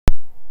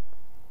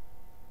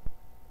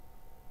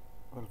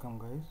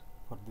Welcome guys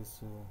for this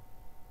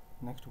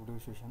next video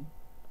session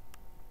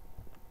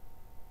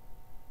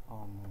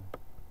on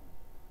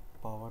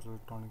power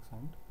electronics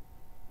and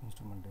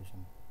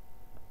instrumentation.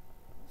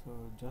 So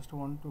just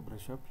want to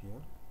brush up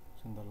here.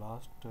 So in the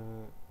last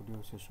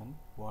video session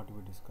what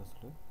we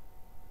discussed,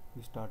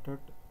 we started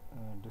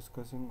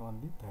discussing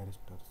on the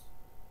thyristors.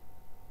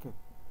 Okay,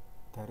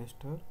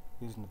 thyristor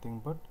is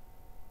nothing but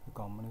a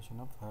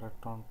combination of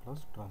thyratron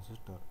plus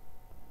transistor.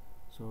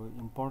 So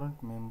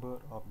important member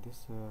of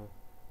this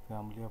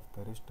family of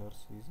thyristors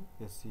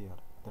is SCR,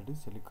 that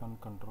is silicon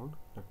controlled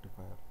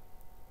rectifier,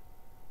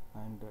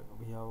 and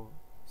we have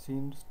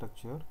seen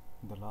structure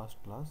in the last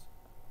class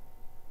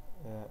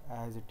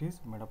as it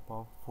is made up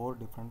of 4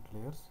 different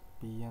layers,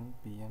 PN,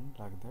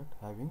 like that,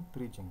 having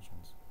 3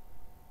 junctions.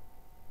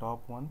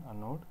 Top one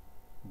anode,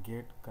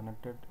 gate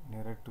connected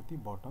nearer to the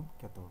bottom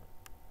cathode.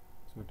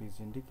 So it is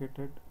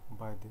indicated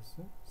by this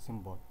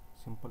simple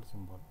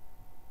symbol.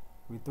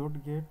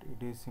 Without gate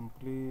it is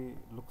simply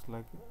looks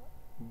like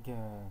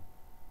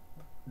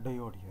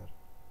diode here,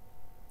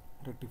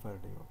 rectifier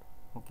diode.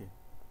 Okay,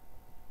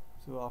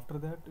 so after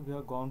that we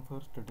have gone for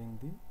studying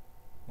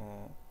the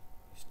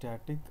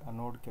static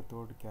anode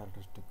cathode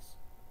characteristics.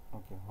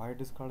 Okay, why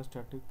it is called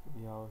static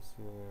we have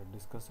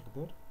discussed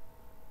there.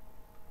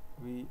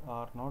 We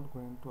are not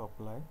going to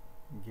apply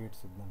gate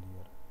signal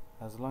here.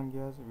 As long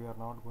as we are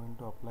not going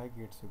to apply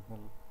gate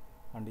signal,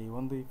 and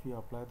even though if you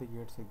apply the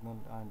gate signal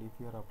and if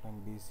you are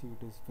applying DC,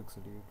 it is fixed,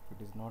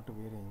 it is not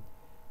varying.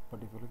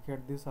 But if you look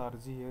at this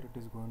RG here, it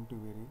is going to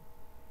vary.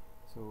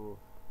 So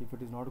if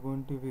it is not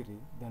going to vary,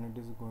 then it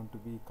is going to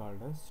be called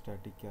as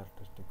static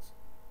characteristics.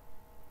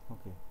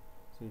 Okay,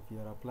 so if you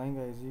are applying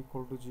Ig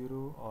equal to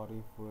 0, or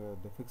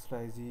if the fixed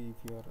Ig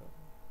if you are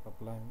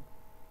applying,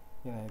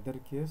 in either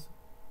case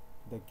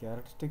the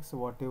characteristics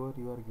whatever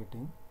you are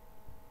getting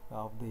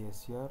of the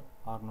SCR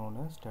are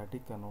known as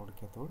static anode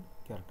cathode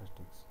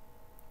characteristics.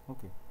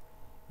 Okay,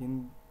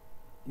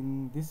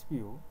 in this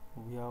view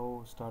we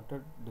have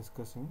started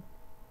discussing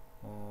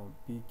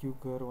PQ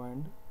curve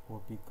and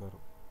OP curve,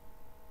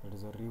 that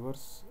is a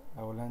reverse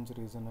avalanche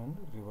region and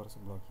reverse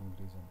blocking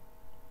region.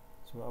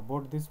 So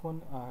about this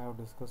one I have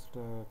discussed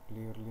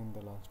clearly in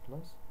the last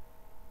class.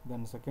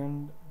 Then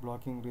second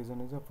blocking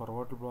region is a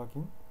forward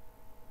blocking,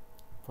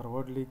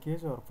 forward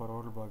leakage or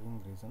forward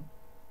blocking region,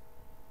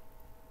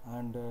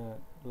 and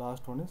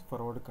last one is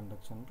forward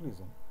conduction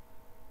region.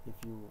 If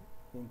you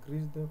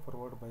increase the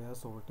forward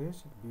bias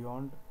voltage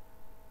beyond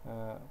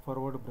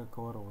forward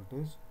breakover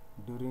voltage,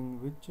 during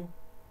which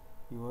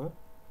your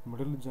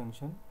middle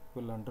junction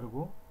will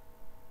undergo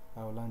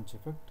avalanche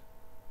effect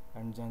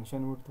and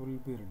junction width will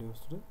be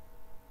reduced.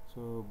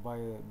 So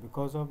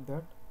because of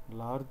that,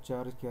 large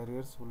charge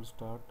carriers will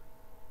start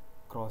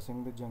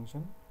crossing the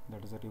junction,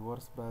 that is a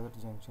reverse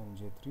biased junction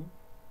J3.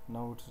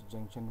 Now its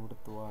junction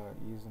width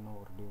is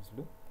now reduced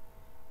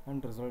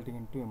and resulting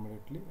into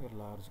immediately a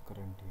large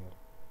current here.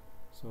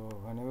 So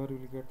whenever you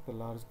will get the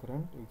large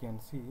current, you can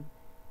see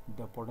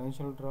the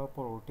potential drop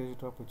or voltage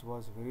drop which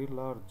was very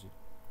large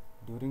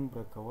during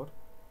breakover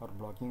or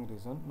blocking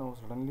region, now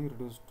suddenly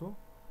reduced to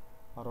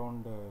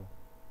around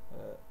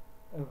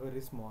a very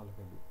small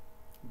value,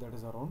 that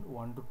is around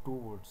 1 to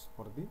 2 volts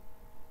for the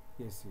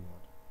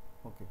SCR.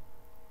 Okay,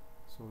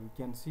 so you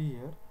can see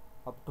here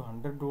up to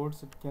 100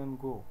 volts it can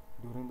go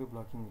during the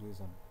blocking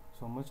region.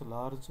 So much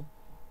large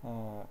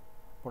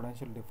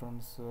potential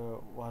difference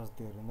was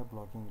there in the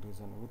blocking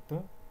region with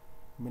the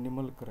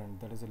minimal current,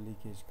 that is a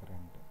leakage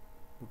current,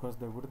 because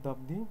the width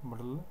of the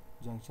middle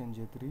junction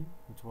J3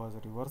 which was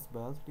reverse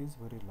biased is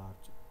very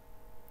large.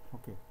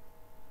 Okay,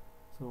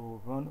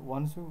 so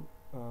once you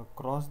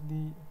cross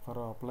the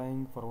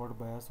applying forward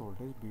bias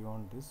voltage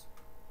beyond this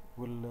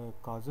will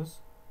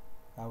causes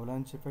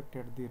avalanche effect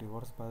at the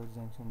reverse bias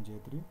junction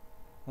J3,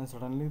 and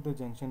suddenly the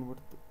junction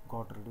width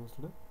got reduced.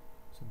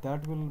 So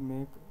that will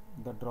make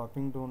the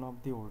dropping down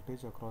of the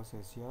voltage across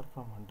SCR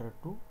from 100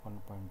 to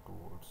 1.2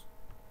 volts,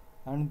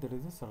 and there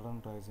is a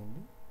sudden rise in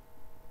the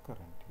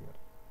current here.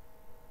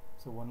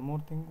 So one more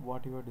thing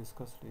what you have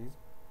discussed is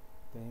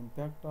the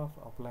impact of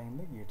applying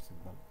the gate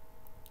signal.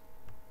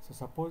 So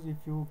suppose if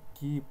you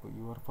keep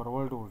your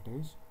forward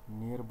voltage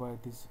nearby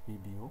this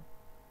VBO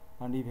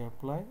and if you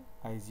apply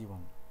Ig1,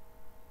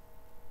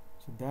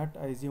 so that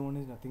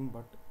Ig1 is nothing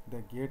but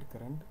the gate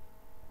current,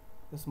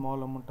 a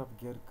small amount of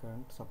gate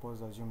current,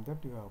 suppose assume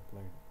that you have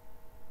applied,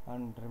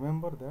 and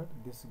remember that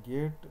this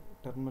gate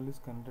terminal is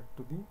connected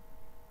to the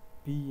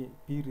P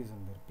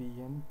region there,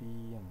 PN,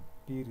 PEN,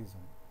 P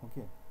region.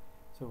 Okay,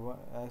 so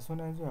as soon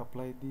as you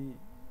apply the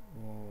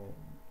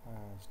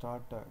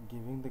start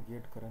giving the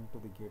gate current to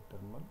the gate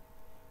terminal,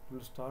 it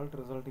will start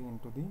resulting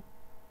into the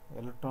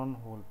electron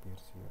hole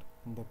pairs here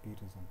in the P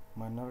region,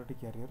 minority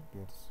carrier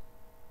pairs.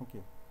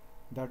 Okay,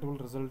 that will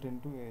result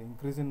into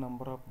increase in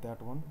number of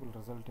that one will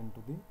result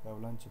into the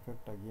avalanche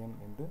effect again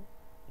in the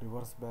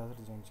reverse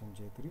biased junction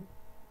J3,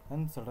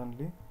 and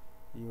suddenly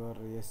your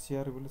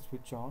SCR will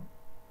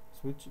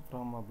switch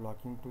from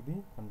blocking to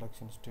the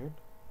conduction state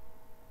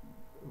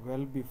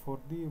well before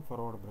the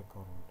forward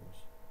breakover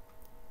voltage.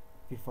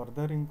 we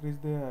further increase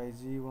the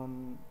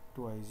Ig1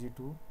 to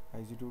Ig2,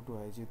 Ig2 to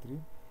Ig3,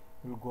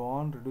 we will go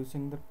on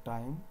reducing the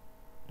time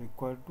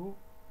required to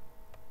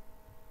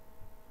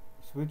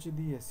switch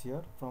the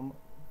SCR from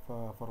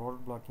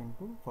forward blocking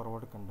to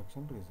forward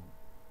conduction region.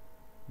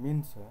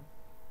 Means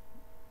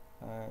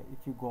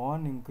if you go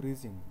on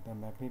increasing the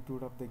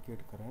magnitude of the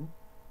gate current,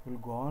 will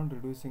go on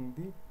reducing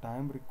the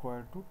time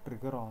required to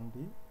trigger on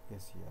the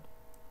SCR.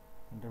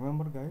 And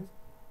remember guys,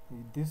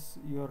 this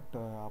you are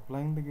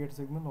applying the gate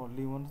signal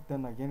only once,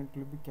 then again it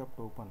will be kept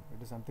open.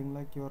 It is something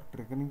like you are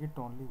triggering it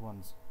only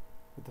once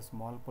with a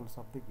small pulse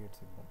of the gate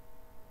signal.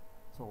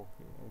 So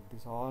okay,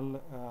 this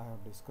all I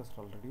have discussed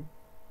already.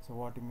 So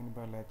what you mean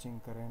by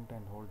latching current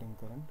and holding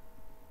current?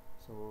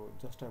 So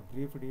just a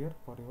brief here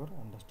for your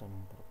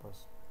understanding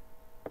purpose.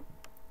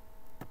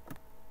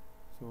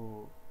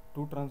 So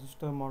two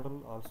transistor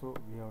model also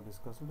we have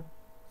discussed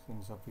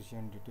in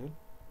sufficient detail.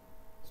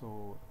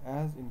 So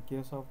as in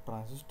case of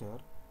transistor,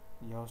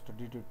 you have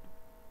studied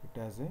it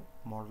as a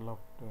model of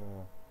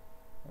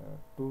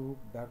two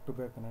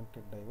back-to-back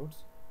connected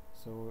diodes.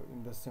 So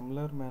in the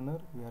similar manner,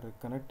 we are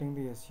connecting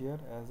the SCR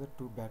as a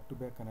two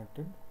back-to-back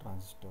connected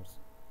transistors.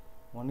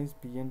 One is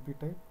PNP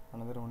type,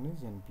 another one is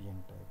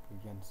NPN type. You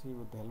can see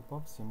with the help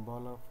of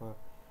symbol of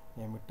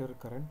emitter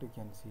current, you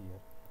can see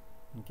here.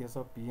 In case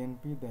of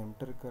PNP, the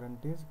emitter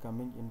current is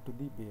coming into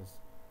the base,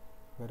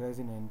 whereas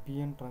in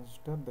NPN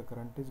transistor, the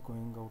current is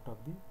going out of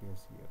the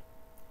base here.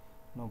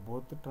 Now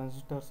both the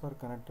transistors are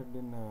connected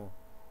in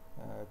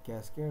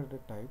cascade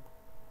type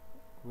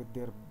with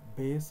their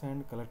base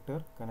and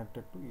collector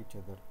connected to each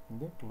other in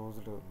the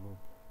closed loop.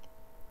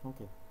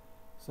 Okay.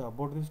 So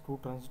about this two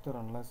transistor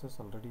analysis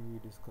already we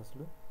discussed.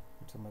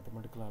 It's a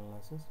mathematical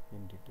analysis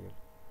in detail.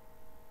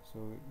 So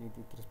with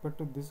respect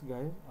to this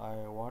guys,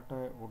 what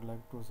I would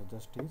like to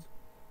suggest is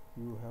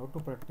you have to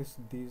practice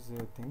these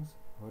things.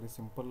 Very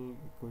simple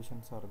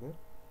equations are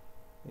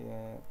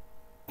there.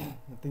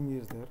 Nothing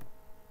is there.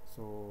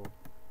 So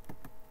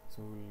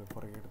we'll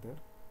forget there.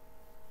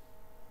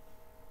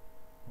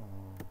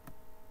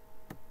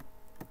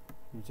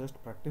 You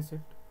just practice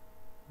it.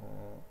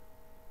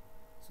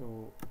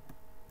 So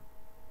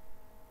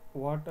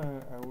what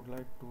I would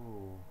like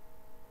to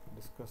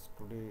discuss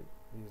today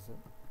is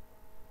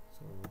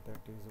so that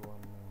is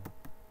one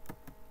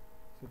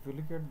so if you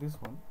look at this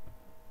one,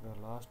 the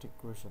last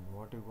equation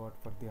what you got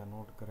for the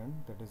anode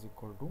current, that is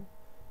equal to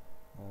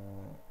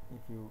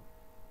if you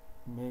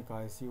make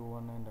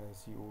ICO1 and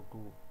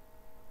ICO2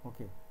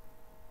 okay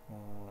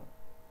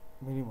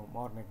minimum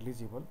or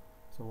negligible,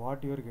 so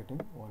what you are getting,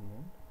 1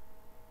 minute.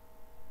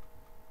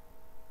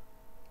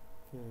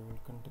 Okay, I will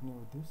continue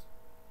with this.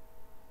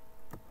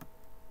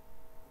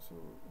 So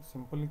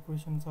simple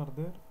equations are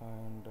there,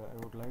 and I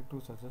would like to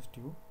suggest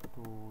you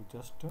to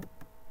just 1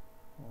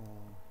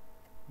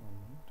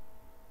 minute.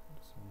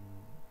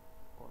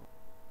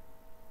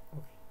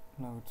 Okay,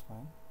 now it's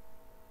fine.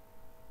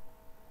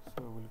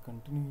 So we'll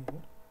continue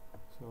here.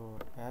 So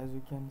as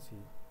you can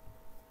see,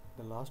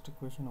 the last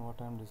equation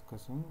what I am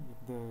discussing, if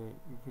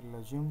we'll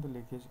assume the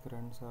leakage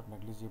currents are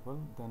negligible,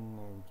 then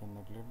we can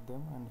neglect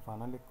them. And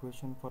final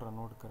equation for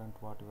anode current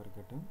what we are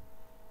getting,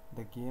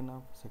 the gain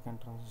of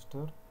second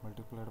transistor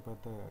multiplied by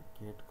the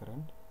gate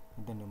current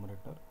in the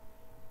numerator.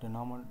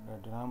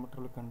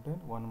 Denominator will contain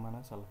 1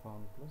 minus alpha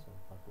 1 plus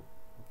alpha 2.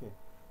 Okay.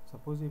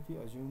 Suppose if we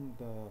assume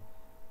the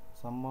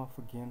sum of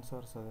gains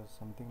are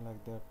something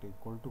like that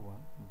equal to 1,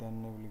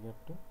 then we will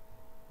get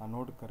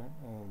anode current.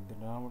 The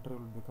denominator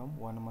will become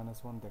 1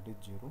 minus 1, that is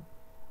 0,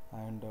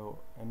 and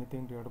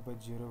anything divided by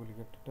 0 will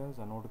get it as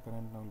anode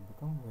current now will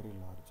become very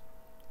large.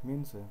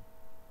 Means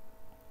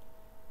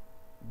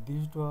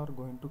these two are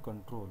going to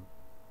control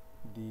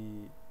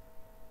the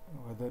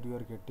whether you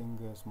are getting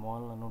a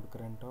small anode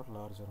current or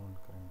large anode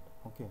current.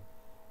 Okay,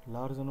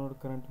 large anode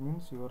current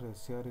means your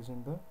SCR is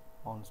in the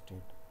on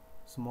state.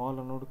 Small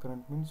anode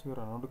current means your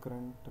anode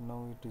current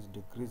now it is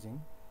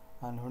decreasing,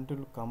 and when it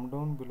will come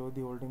down below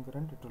the holding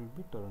current, it will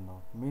be turned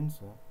off. Means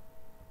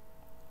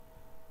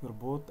your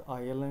both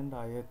IL and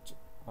IH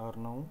are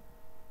now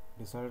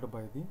decided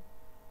by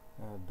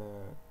the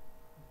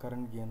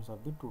current gains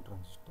of the two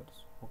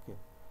transistors. Okay.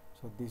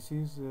 So this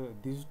is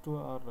these two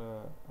are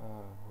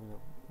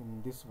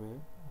in this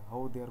way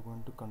how they are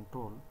going to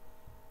control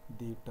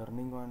the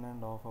turning on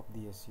and off of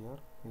the SCR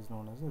is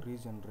known as a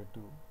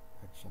regenerative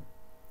action.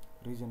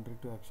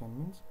 Regenerative action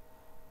means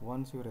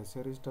once your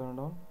SCR is turned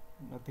on,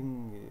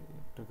 nothing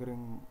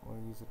triggering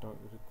is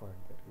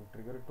required there. You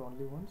trigger it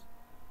only once,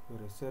 your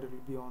SCR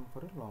will be on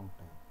for a long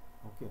time.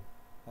 Okay,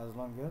 as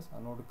long as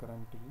anode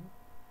current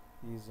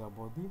is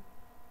above the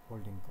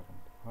holding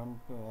current.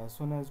 When as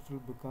soon as it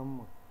will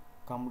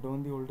come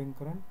down the holding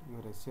current,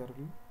 your SCR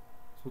will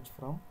switch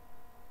from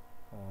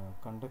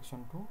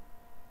conduction to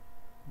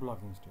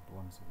blocking state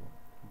once again.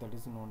 That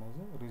is known as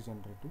a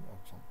regenerative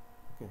action.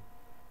 Okay,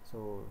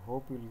 so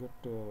hope you will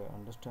get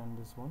understand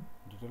this one.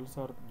 Details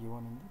are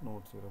given in the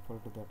notes, you refer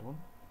to that one.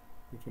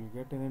 If you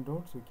will get any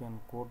doubts, you can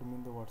quote me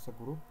in the WhatsApp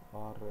group,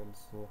 or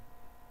else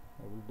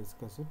I will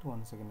discuss it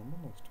once again in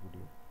the next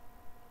video.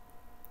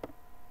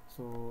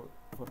 So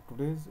for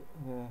today's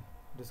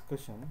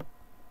discussion,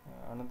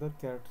 another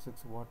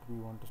characteristics what we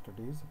want to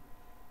study is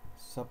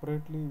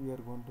separately we are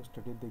going to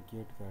study the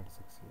gate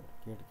characteristics here,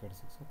 gate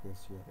characteristics of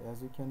SCR.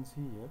 As you can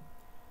see here,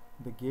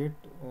 the gate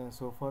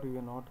so far we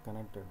are not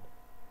connected.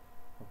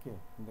 Okay,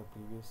 in the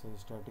previous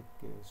static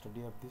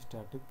study of the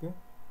static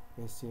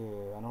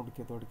anode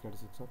cathode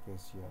characteristics of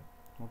SCR.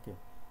 Okay,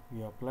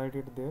 we applied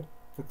it there,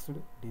 fixed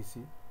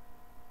DC.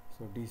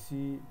 So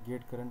DC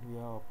gate current we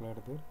have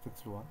applied there,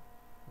 fixed one.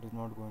 It is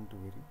not going to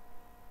vary.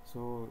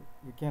 So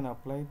you can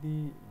apply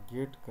the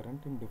gate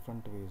current in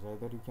different ways.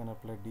 Either you can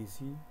apply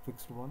DC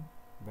fixed one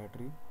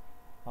battery,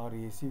 or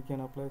AC you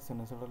can apply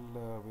sinusoidal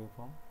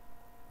waveform.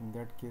 In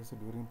that case,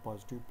 during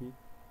positive peak,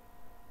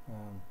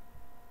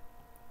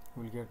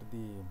 we will get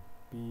the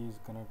P is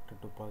connected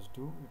to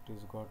positive. It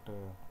is got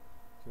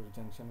so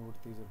junction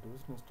width is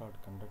reduced and start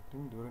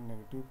conducting. During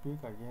negative peak,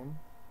 again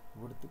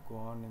width go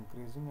on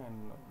increasing,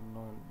 and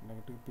no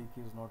negative peak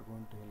is not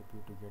going to help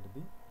you to get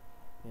the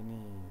any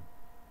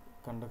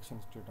conduction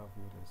state of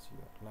your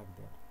SCR like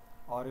that.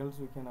 Or else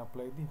we can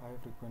apply the high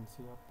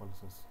frequency of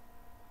pulses.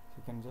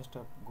 So you can just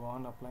go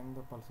on applying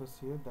the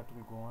pulses here, that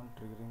will go on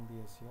triggering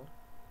the SCR.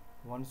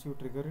 Once you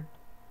trigger it,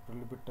 it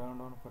will be turned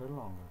on for a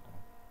longer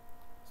time.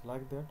 So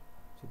like that.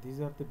 So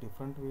these are the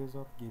different ways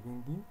of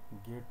giving the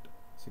gate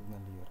signal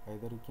here.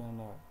 Either you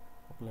can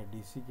apply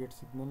DC gate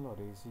signal or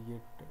AC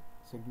gate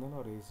signal,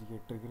 or AC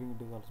gate triggering,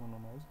 it is also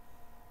known as,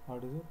 or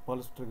it is a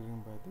pulse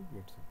triggering by the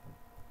gate signal.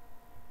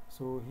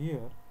 So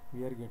here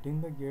we are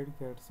getting the gate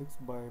characteristics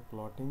by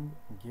plotting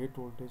gate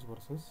voltage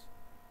versus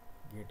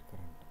gate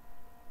current.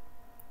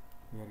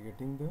 We are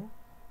getting the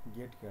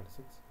gate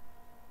characteristics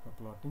by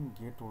plotting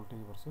gate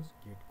voltage versus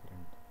gate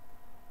current.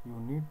 You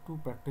need to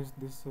practice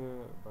this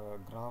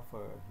graph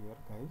here,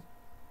 guys.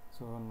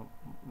 So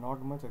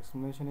not much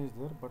explanation is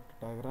there, but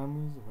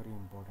diagram is very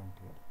important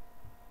here.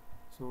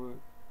 So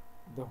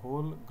the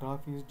whole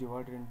graph is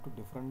divided into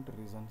different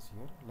regions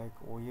here, like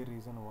OA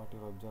region what you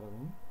are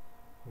observing,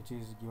 which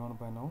is given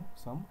by now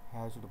some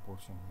hatched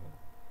portion here.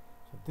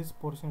 So this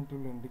portion it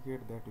will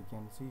indicate that you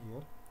can see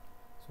here.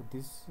 So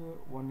this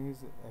one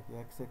is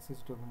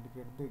x-axis to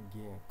indicate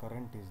the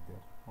current is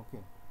there.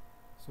 Okay.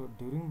 So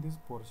during this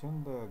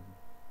portion the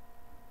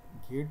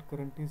gate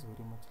current is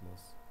very much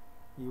less.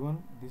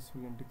 Even this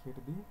will indicate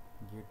the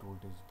gate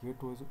voltage. Gate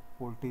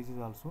voltage is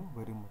also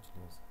very much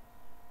less.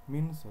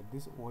 Means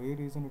this OA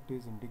region it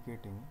is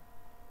indicating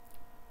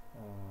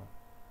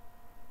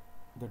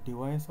the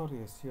device or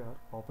SCR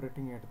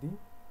operating at the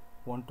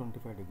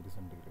 125 degree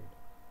centigrade.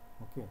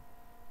 Okay,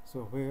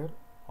 so where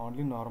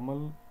only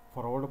normal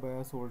forward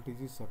bias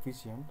voltage is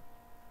sufficient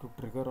to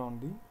trigger on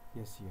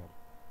the SCR.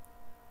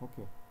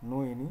 Okay,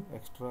 no any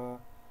extra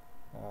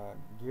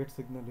gate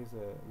signal is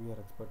we are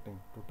expecting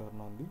to turn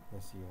on the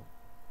SCR.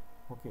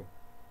 Okay,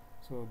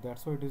 so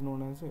that's why it is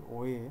known as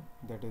OA,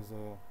 that is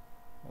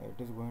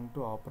it is going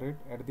to operate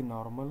at the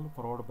normal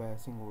forward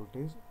biasing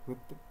voltage with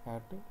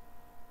at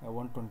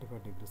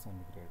 125 degree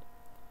centigrade.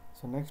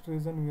 So next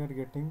reason we are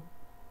getting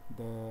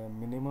the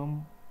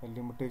minimum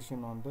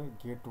limitation on the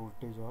gate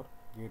voltage or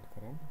gate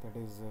current, that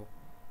is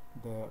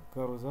the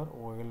curves are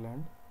OL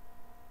and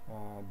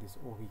this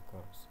OV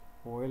curves.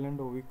 OL and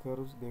OV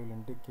curves, they will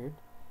indicate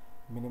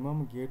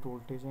minimum gate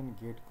voltage and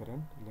gate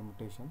current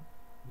limitation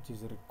which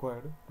is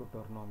required to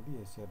turn on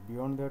the SCR.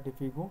 Beyond that, if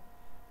you go,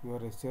 your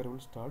SCR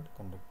will start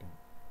conducting.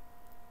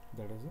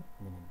 That is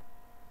the meaning.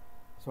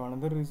 So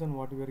another reason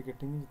what we are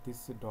getting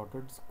is this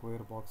dotted square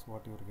box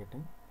what you are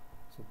getting.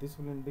 So this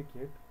will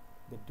indicate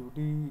the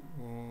duty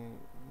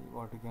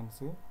what you can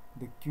say,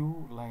 the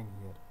Q line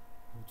here,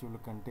 which will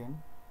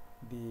contain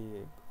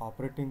the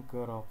operating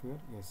curve of your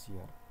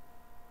SCR.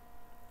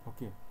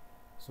 Okay,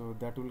 so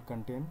that will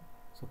contain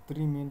so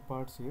three main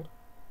parts here.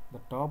 The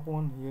top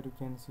one here you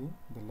can see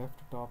the left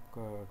top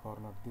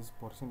corner, this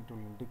portion it will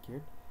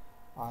indicate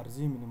RG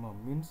minimum,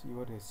 means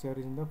your SCR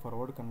is in the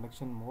forward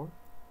conduction mode,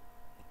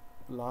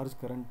 large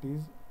current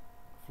is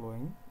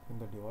flowing in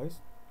the device,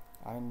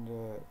 and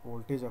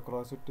voltage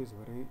across it is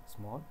very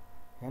small,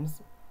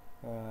 hence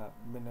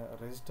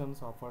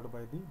resistance offered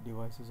by the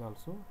device is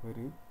also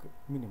very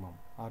minimum,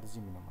 RG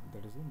minimum,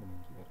 that is the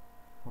meaning here.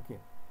 Okay,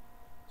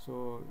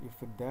 so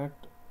if that,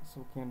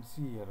 so can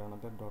see here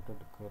another dotted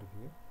curve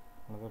here,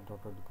 another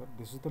dotted curve,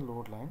 this is the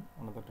load line,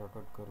 another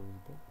dotted curve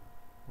is there.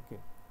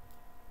 Okay,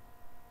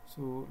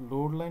 so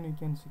load line you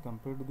can see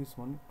compared to this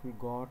one, it will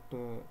got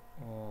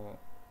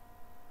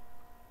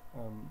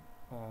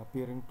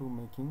appearing to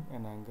making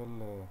an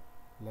angle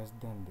less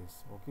than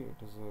this. Okay,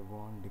 it is go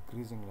on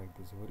decreasing like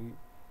this very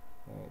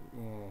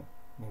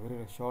in a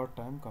very short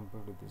time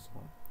compared to this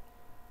one.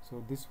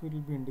 So this will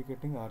be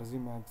indicating RG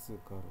max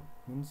curve,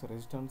 means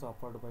resistance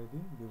offered by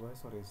the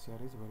device or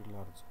SCR is very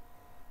large.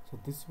 So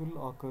this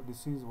will occur,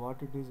 this is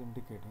what it is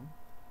indicating.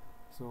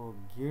 So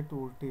gate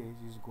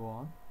voltage is go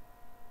on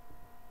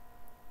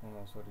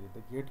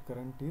the gate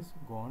current is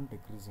go on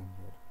decreasing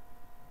here.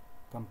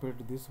 Compared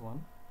to this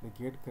one, the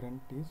gate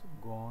current is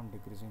go on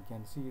decreasing. You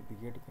can see the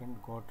gate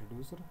current got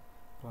reduced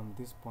from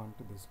this point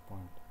to this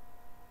point.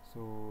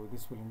 So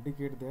this will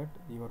indicate that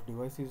your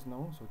device is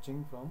now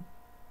switching from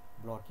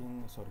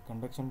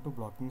conduction to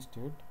blocking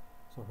state.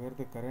 So where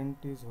the current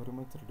is very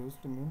much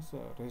reduced means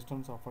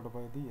resistance offered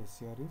by the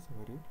SCR is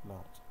very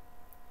large.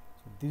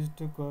 So these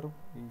two curve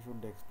you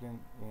should explain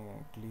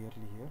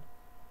clearly here,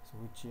 so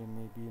which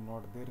may be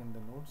not there in the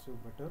notes, so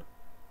better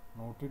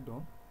note it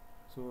down.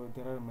 So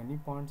there are many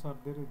points are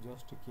there,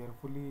 just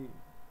carefully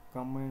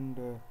come and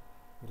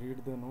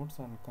read the notes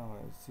and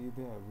see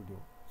the video,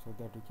 so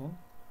that you can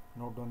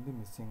note down the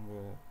missing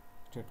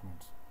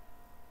statements.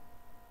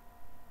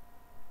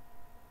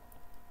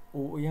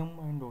 OM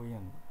and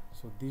ON,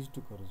 so these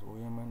two curves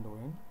OM and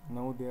ON,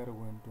 now they are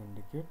going to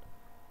indicate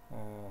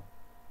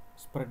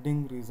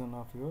spreading region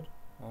of your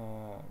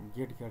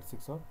gate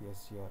characteristics of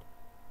SCR,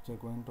 which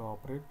are going to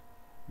operate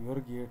your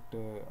gate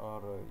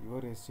or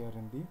your SCR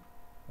in the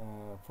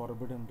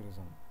forbidden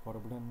region.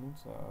 Forbidden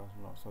means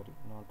not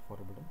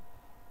forbidden,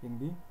 in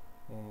the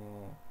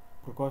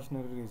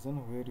precautionary region,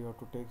 where you have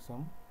to take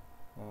some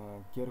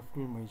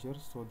careful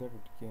measures so that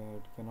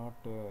it cannot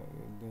the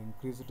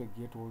increased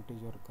gate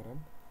voltage or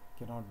current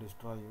cannot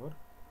destroy your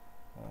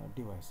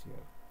device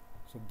here.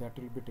 So that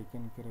will be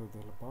taken care of with the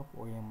help of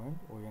OM and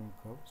ON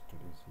curve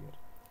studies here.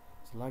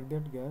 So like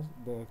that guys,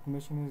 the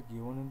explanation is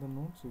given in the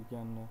notes. You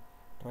can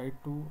try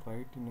to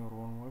write in your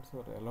own words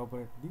or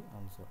elaborate the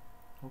answer.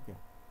 Okay.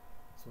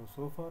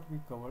 So far we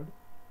covered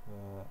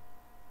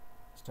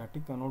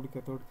static anode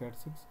cathode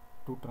characteristics,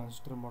 two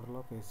transistor model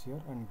of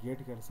SCR, and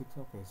gate characteristics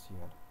of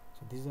SCR.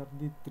 So these are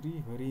the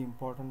three very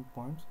important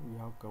points we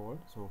have covered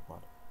so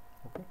far.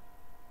 Okay.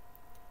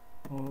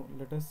 Now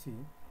let us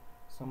see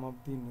some of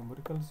the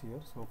numericals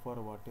here. So far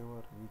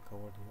whatever we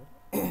covered here.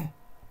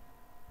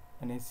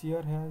 An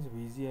SCR has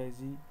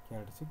VG-IG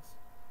characteristics,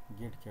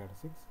 gate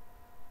characteristics.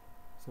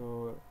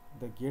 So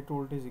the gate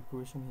voltage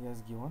equation he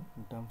has given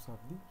in terms of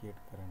the gate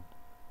current.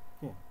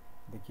 Okay,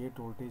 the gate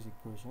voltage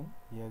equation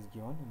he has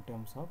given in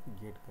terms of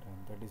gate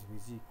current, that is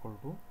Vg equal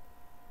to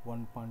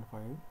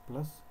 1.5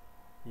 plus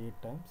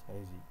 8 times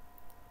Ig.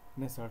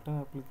 In a certain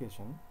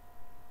application,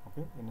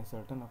 okay, in a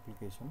certain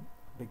application,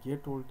 the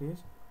gate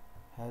voltage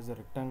has a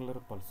rectangular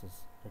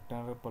pulses.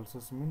 Rectangular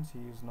pulses means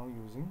he is now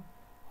using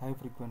high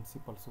frequency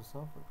pulses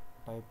of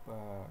type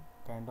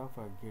kind of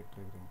gate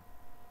triggering.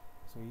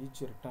 So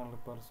each rectangular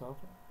pulse of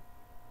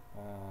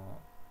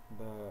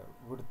the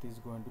width is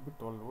going to be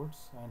 12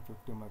 volts and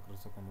 50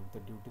 microsecond with the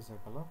duty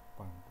cycle of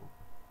 0.2.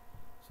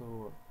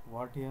 So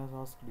what he has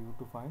asked you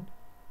to find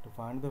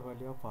the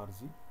value of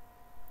Rg,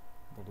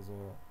 that is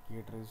a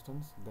gate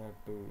resistance that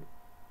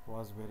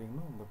was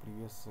varying in the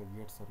previous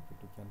gate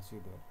circuit. You can see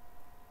there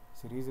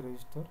series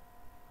resistor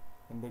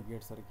in the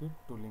gate circuit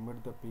to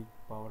limit the peak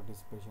power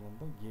dissipation in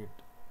the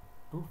gate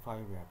to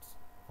 5 watts.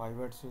 5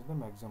 watts is the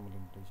maximum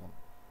limitation.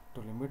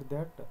 To limit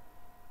that,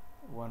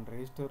 one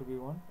resistor we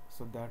want,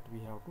 so that we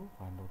have to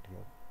find out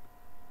here,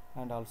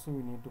 and also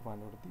we need to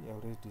find out the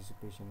average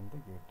dissipation in the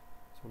gate.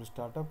 So we'll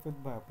start up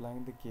with by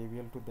applying the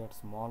KVL to that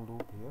small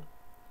loop here.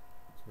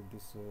 So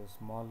this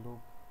small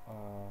loop,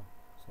 we'll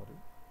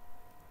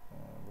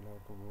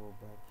have to go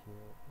back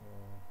here.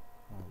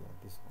 Yeah,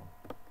 this one.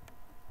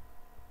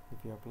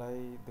 If you apply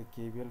the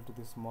KVL to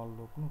this small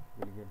loop, no,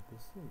 we'll get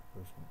this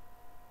equation.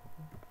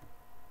 Okay.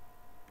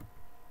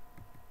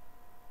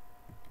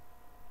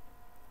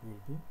 We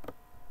will be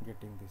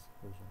getting this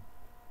equation.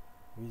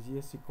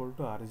 VGS equal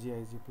to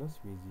RGIG plus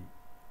VG.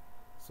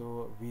 So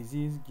VG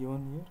is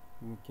given here.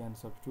 You can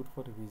substitute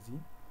for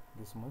VG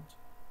this much.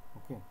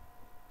 Okay.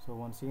 So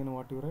once again,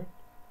 what you write?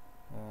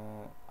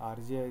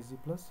 RGIG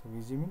plus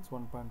VG means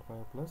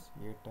 1.5 plus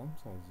 8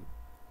 times IG.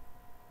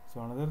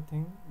 So another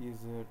thing is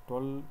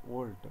 12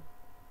 volt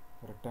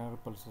rectangular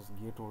pulses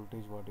gate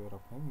voltage what you are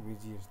applying,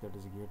 VGS, that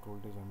is gate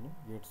voltage only,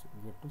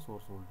 gate to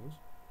source voltage,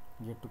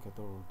 gate to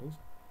cathode voltage,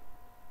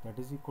 that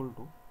is equal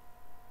to,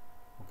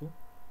 okay.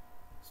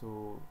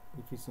 So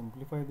if you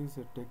simplify this,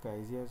 take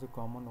Ig as a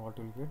common, what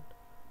you will get?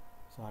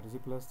 So Rg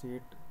plus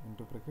 8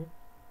 into bracket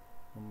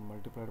and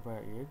multiplied by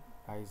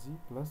 8 Ig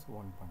plus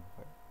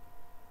 1.5.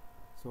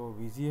 So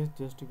VGS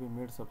just to be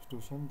made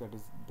substitution, that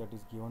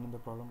is given in the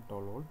problem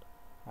 12 volt,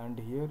 and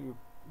here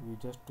we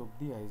just took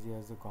the Ig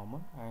as a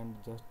common and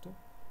just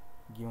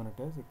given it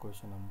as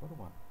equation number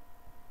 1.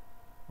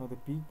 Now the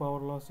peak power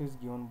loss is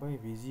given by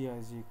Vg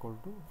Ig equal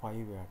to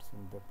 5 watts.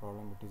 In the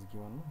problem it is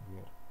given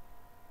here.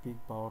 Peak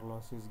power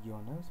loss is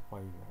given as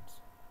 5 watts.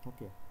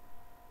 Okay.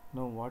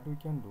 Now what we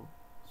can do?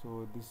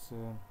 So this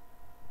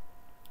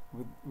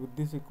with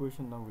this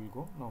equation now we'll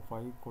go. Now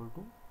 5 equal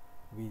to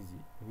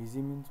Vg.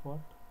 Vg means what?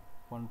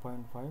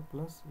 1.5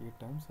 plus 8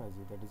 times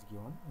Ig, that is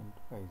given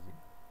into Ig.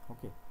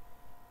 Okay.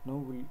 Now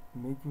we'll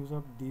make use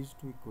of these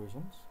two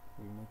equations.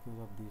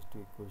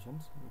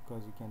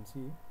 Because you can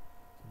see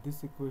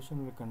this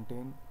equation will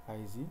contain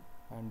Ig,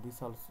 and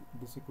this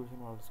equation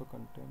will also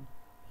contain.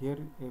 Here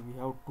we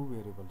have two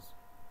variables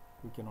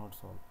we cannot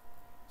solve.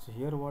 So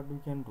here what we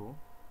can do,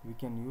 we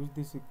can use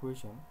this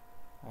equation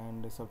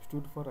and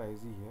substitute for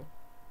Ig here.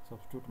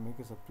 Make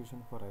a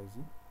substitution for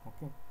Ig.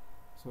 Okay.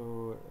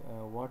 So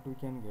what we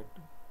can get?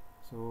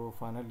 So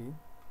finally,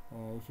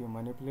 if you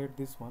manipulate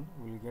this one,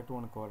 we will get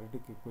one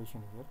quadratic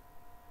equation here.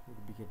 We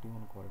will be getting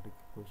one quadratic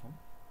equation.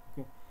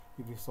 Okay,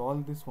 if we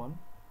solve this one,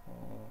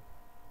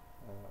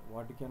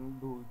 what you can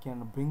do, you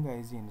can bring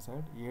Ig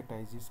inside, 8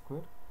 Ig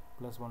square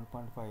plus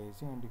 1.5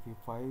 Ig, and if you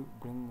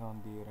 5 bring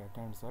on the right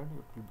hand side,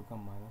 it will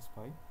become minus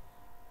 5.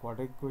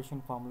 Quadratic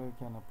equation formula you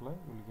can apply,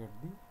 you will get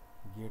the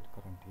gate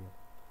current here.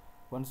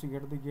 Once you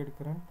get the gate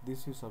current,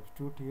 this you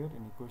substitute here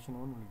in equation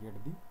 1, you will get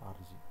the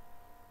Rg.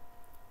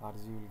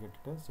 Rg will get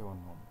it as 7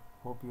 ohm.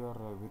 Hope you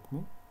are with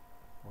me.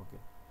 Okay.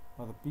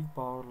 Now the peak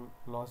power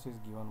loss is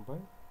given by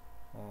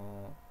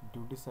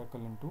duty cycle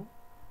into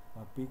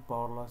peak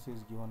power loss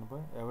is given by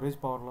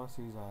average power loss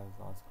is as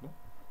asked.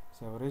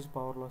 So average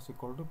power loss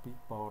equal to peak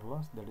power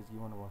loss, that is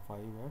given by 5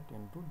 watt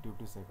into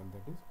duty cycle,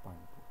 that is 0.2.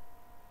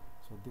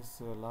 So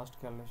this last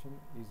calculation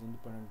is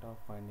independent of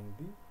finding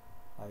the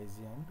Ig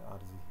and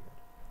Rg here.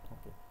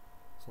 Okay.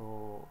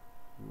 So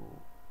you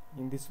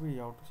in this way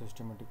you have to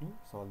systematically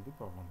solve the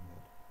problem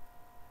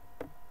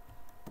here.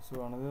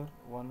 So another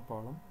one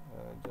problem,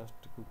 just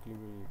quickly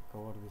we'll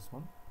cover this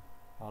one,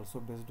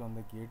 also based on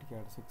the gate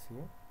characteristics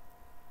here.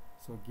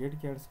 So gate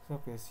characteristics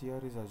of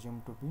SCR is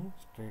assumed to be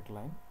straight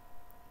line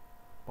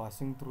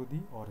passing through the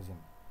origin,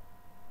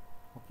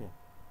 okay,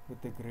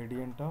 with a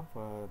gradient of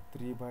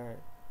 3 by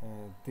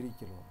 3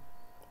 kilo.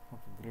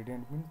 Okay,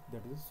 gradient means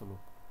that is slope.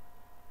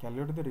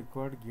 Calculate the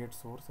required gate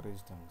source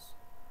resistance.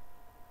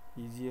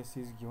 EGS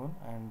is given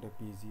and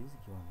PG is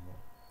given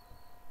here.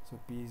 So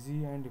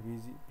PG and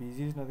VG,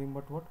 PG is nothing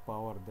but what?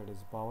 Power, that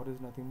is power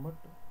is nothing but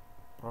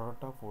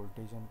product of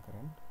voltage and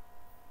current,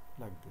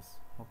 like this.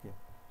 Okay,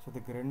 so the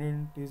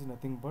gradient is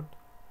nothing but,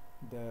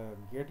 the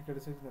gate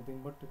characteristic is nothing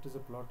but it is a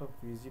plot of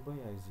Vg by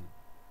Ig.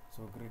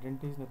 So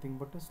gradient is nothing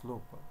but a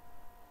slope,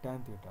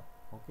 tan theta.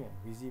 Okay,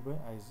 Vg by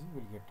Ig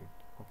will get it.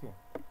 Okay,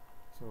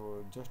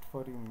 so just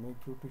for you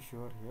make you to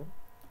sure here,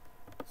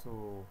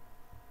 so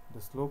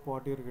the slope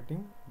what you are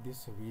getting,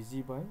 this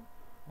Vg by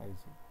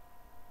Ig,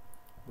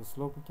 the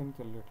slope you can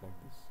calculate like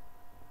this.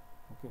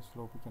 Okay,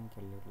 slope you can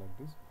calculate like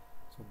this.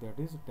 So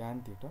that is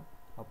tan theta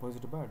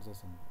opposite by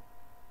adjacent.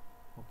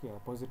 Okay,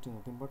 opposite is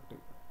nothing but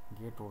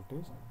gate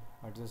voltage,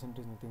 adjacent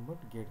is nothing but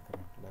gate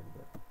current, like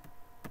that.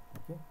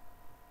 Okay,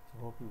 so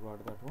hope you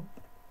got that one.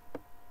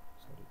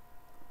 Sorry.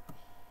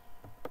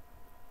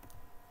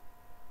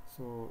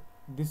 So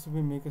this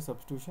we make a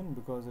substitution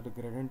because the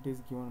gradient is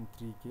given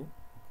 3k.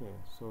 Okay,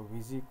 so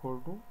Vg equal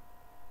to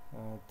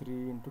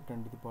 3 into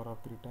 10 to the power of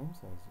 3 times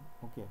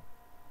Ig. Okay,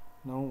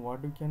 now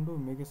what we can do,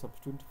 make a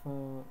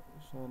substitution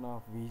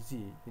of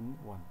Vg in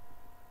 1.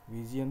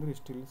 Vg under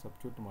still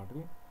substitute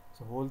module.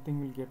 So whole thing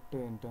will get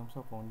in terms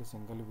of only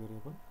single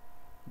variable,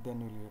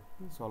 then you will get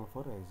the solve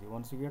for Ig.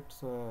 Once you get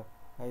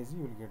Ig,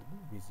 you will get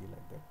the Vg,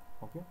 like that.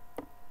 Okay,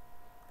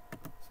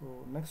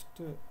 so next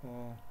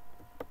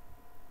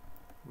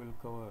we'll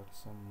cover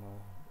some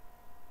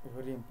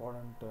very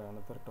important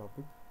another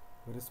topic,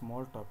 very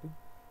small topic.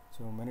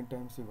 So many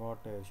times you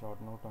got a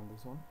short note on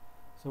this one.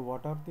 So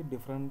what are the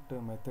different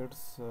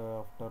methods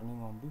of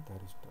turning on the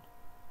thyristor?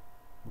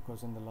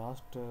 Because in the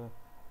last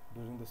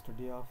during the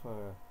study of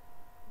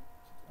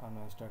on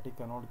static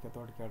anode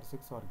cathode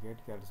characteristics or gate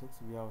characteristics,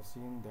 we have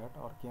seen that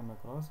or came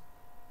across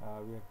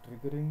we are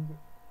triggering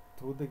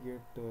through the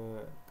gate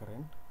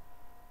current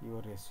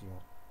your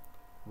SCR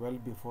well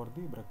before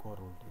the breakover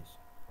voltage.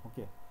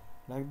 Okay,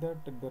 like that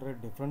there are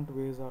different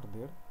ways are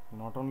there.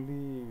 Not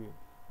only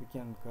we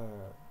can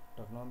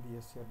turn on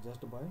the SCR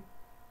just by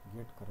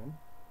gate current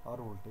or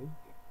voltage,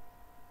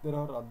 there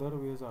are other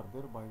ways are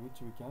there by which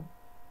we can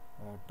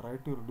try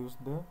to reduce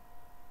the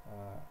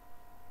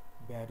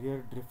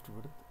barrier drift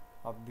width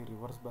of the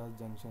reverse bias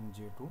junction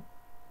J2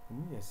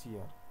 in the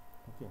SCR.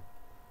 Okay,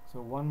 so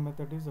one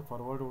method is a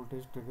forward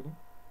voltage triggering.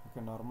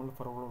 Okay, normal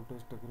forward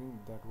voltage triggering,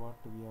 that what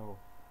we have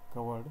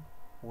covered,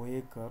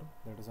 OA curve,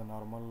 that is a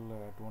normal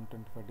at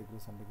 125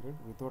 degrees centigrade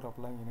without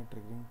applying any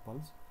triggering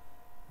pulse.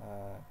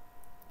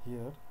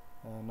 Here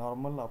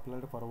normal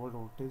applied forward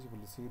voltage,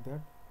 will see that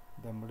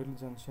the middle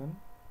junction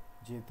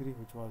J3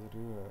 which was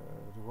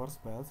reverse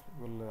bias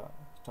will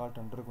start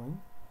undergoing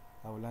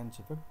avalanche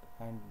effect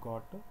and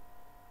got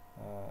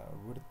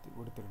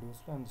width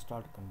reduced and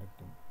start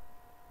conducting.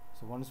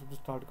 So once it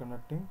start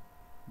conducting,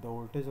 the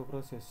voltage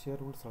across SCR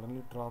will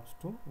suddenly drops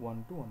to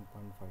 1 to 1.5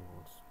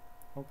 volts.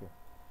 Okay,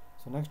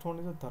 so next one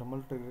is a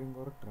thermal triggering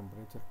or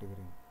temperature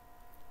triggering.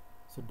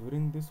 So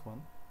during this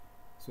one,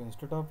 so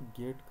instead of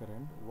gate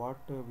current, what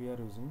we are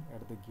using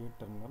at the gate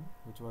terminal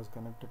which was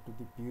connected to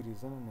the P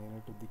region and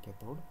near to the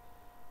cathode,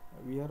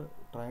 we are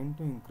trying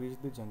to increase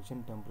the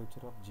junction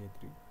temperature of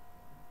J3,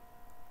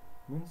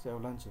 means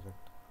avalanche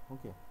effect.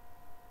 Okay,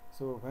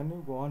 so when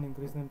you go on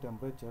increasing the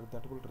temperature,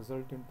 that will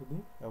result into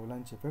the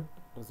avalanche effect,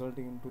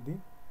 resulting into the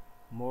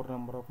more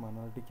number of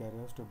minority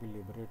carriers to be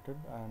liberated,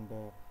 and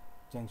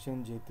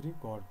junction J3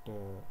 got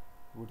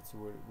widths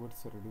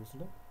reduced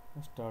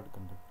and start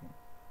conducting.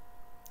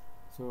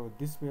 So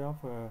this way of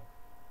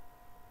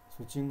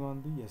switching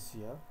on the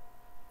SCR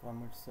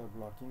from its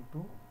blocking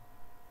to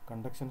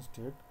conduction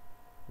state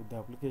with the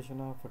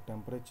application of a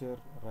temperature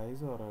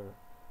rise or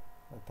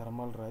a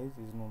thermal rise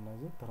is known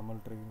as a thermal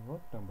triggering or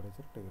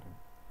temperature triggering.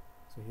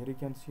 So here you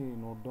can see,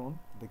 note down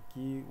the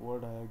key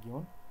word I have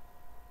given,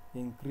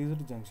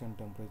 increased junction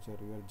temperature.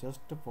 We are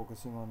just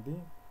focusing on the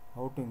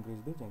how to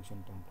increase the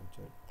junction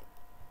temperature.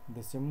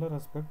 The similar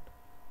aspect,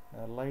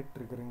 light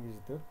triggering is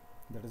there,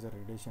 that is a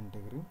radiation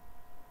triggering,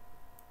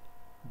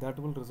 that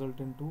will result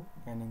into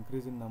an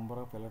increase in number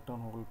of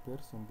electron hole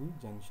pairs in the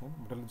junction,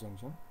 middle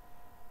junction,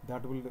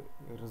 that will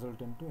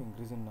result into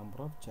increase in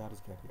number of charge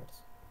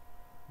carriers.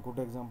 Good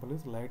example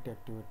is light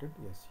activated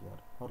SCR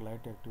or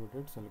light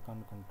activated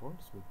silicon controlled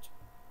switch.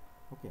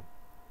 Okay,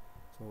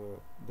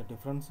 so the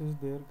difference is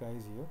there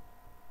guys here.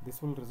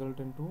 This will result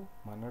into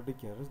minority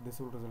carriers, this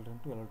will result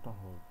into electron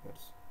hole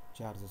pairs,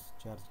 charge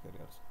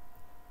carriers.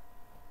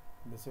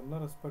 The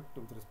similar aspect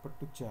with respect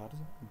to charge,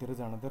 there is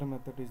another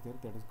method is there,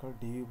 that is called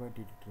dV by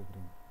dt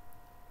triggering.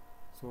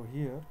 So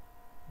here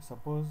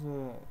suppose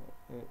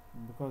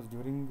because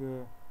during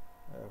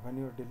when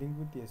you are dealing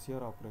with the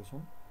SCR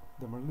operation,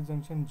 the middle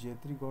junction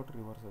J3 got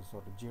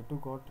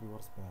J2 got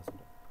reverse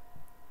biased.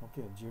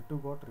 Okay,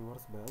 J2 got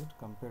reverse biased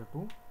compared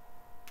to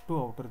two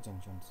outer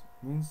junctions,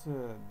 means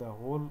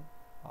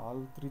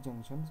all three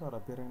junctions are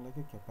appearing like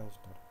a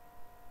capacitor,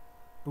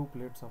 two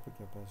plates of a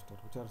capacitor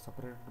which are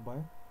separated by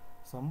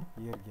some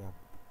air gap,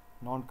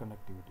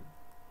 non-conductivity.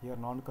 Here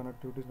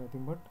non-conductivity is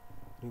nothing but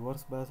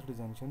reverse biased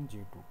junction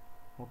J2.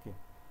 Okay,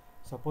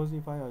 suppose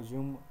if I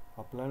assume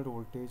applied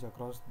voltage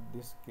across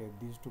these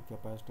two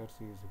capacitors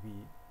is V,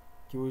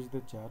 Q is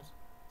the charge,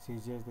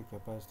 Cj is the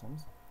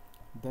capacitance,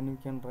 then we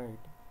can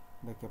write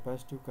the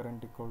capacitive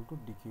current equal to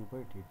dq by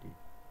dt.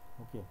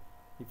 Okay,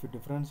 if you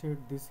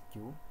differentiate this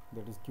Q,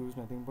 that is Q is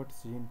nothing but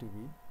C into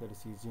V, that is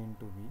Cj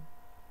into V.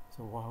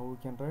 So how we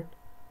can write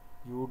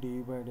U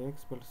dV by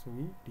dx plus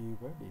V dV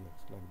by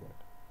dx, like that.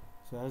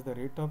 So as the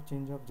rate of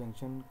change of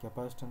junction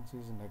capacitance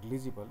is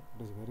negligible,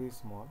 it is very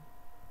small,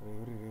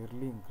 very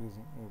rarely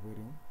increasing,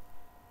 varying,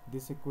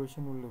 this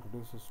equation will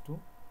reduce us to,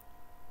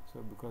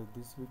 so because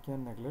this we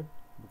can neglect,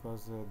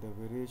 because the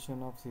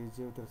variation of Cj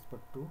with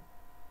respect to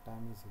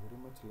time is very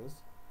much less,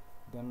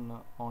 then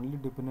only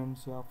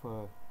dependency of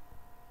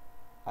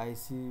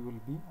IC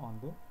will be on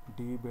the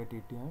dV by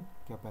dt and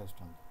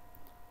capacitance.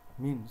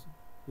 Means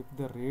if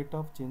the rate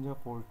of change of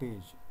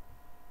voltage,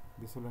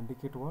 this will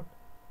indicate what?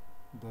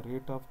 The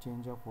rate of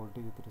change of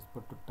voltage with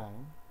respect to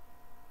time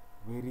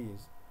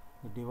varies,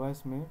 the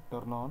device may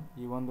turn on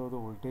even though the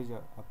voltage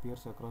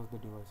appears across the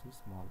device is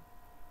small.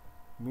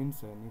 Means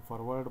ನೀವು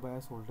forward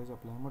bias voltage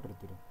apply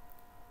ಮಾಡಿರ್ತೀರಿ,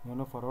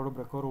 ನೀವು forward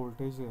breaker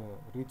voltage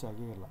reach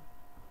ಆಗೇ ಇಲ್ಲ,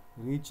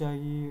 reach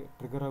ಆಗಿ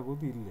trigger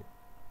ಆಗೋದು ಇಲ್ಲಿ.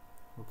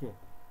 Okay,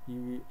 ಈ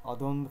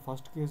ಅದೊಂದು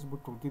first case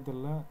ಬಿಟ್ಟು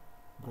ಉಳಿದಿದ್ದೆಲ್ಲ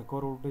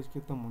ಬ್ರೇಕರ್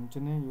ವೋಲ್ಟೇಜ್ಗಿಂತ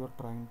ಮುಂಚೆನೇ you are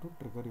trying to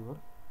trigger your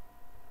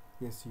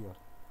SCR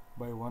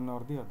by one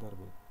or the other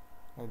way,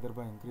 either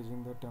by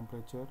increasing the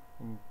temperature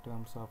in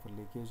terms of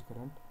leakage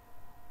current,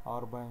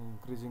 or by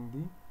increasing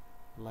the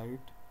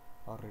light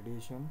or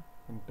radiation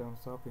in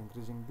terms of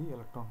increasing the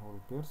electron hole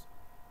pairs,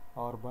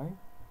 or by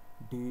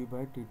dV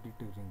by dt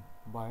triggering,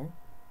 by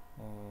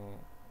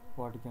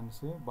what you can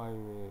say, by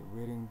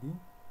varying the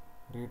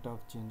rate of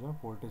change of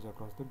voltage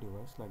across the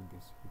device like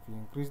this. If you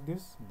increase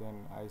this, then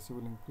IC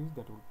will increase,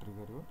 that will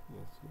trigger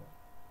your SCR.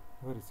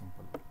 Very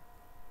simple.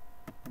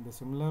 In the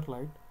similar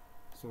light,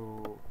 so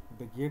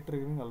the gate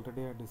triggering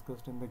already I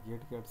discussed in the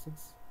gate cat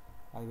 6.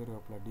 Either you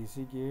apply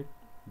DC gate,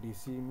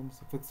 DC means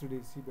fixed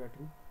DC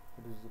battery,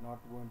 it is not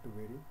going to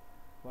vary.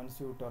 Once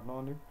you turn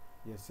on it,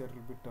 SCR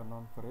will be turned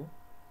on for a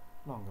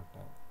longer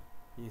time.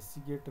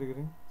 AC gate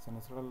triggering,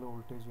 sinusoidal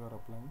voltage you are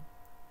applying.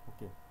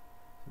 Okay,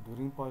 so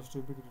during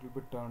positive peak it will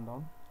be turned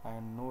on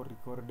and no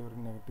recovery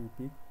during negative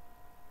peak.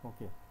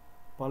 Okay,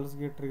 pulse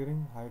gate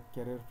triggering, high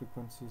carrier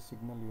frequency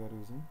signal you are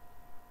using,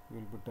 you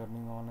will be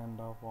turning on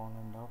and off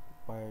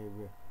by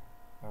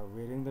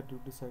varying the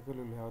duty cycle.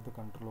 You will have the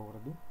control over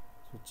the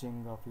switching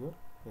of your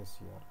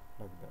SCR,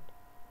 like that.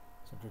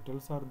 So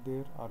details are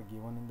there, are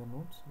given in the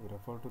notes, you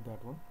refer to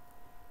that one.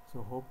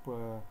 So hope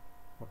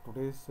for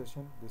today's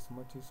session this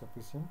much is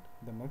sufficient.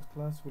 The next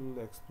class will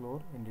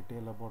explore in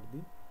detail about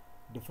the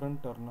different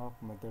turn off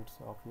methods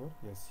of your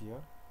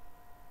SCR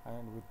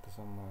and with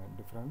some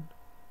different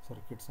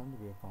circuits and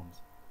waveforms.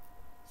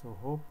 So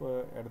hope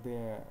we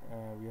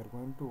are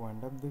going to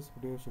wind up this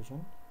video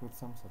session with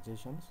some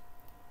suggestions.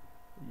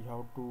 You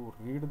have to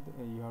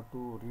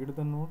read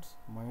the notes,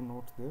 my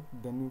notes there,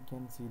 then you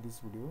can see this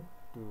video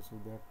so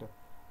that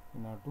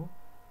in order to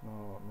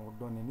note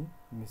down any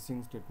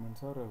missing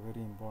statements or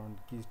very important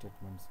key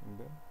statements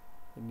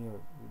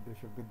they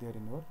should be there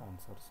in your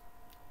answers.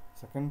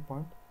 Second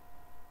point,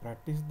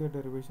 practice the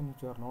derivations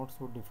which are not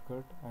so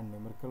difficult and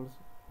numericals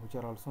which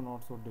are also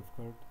not so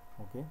difficult.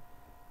 Okay,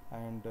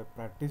 and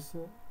practice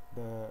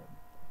the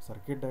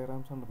circuit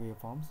diagrams and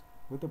waveforms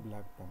with a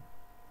black pen.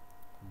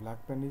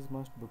 Black pen is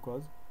must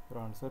because your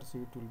answer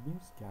sheet will be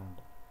scanned.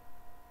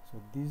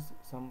 So these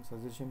some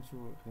suggestions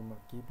you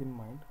keep in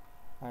mind,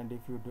 and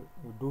if you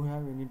do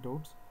have any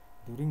doubts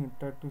during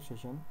interactive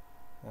session,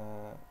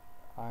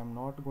 I am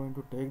not going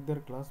to take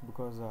their class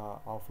because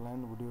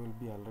offline video will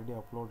be already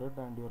uploaded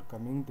and you are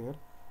coming there.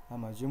 I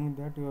am assuming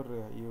that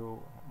you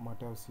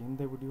might have seen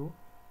the video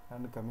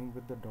and coming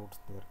with the doubts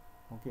there.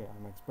 Okay, I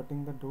am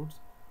expecting the doubts,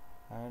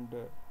 and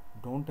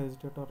Don't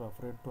hesitate or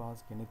afraid to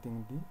ask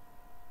anything in the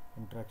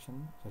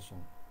interaction session.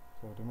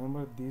 So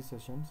remember these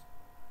sessions,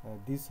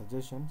 these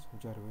suggestions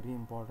which are very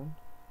important,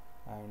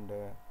 and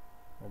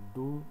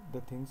do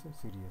the things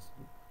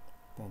seriously.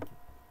 Thank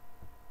you.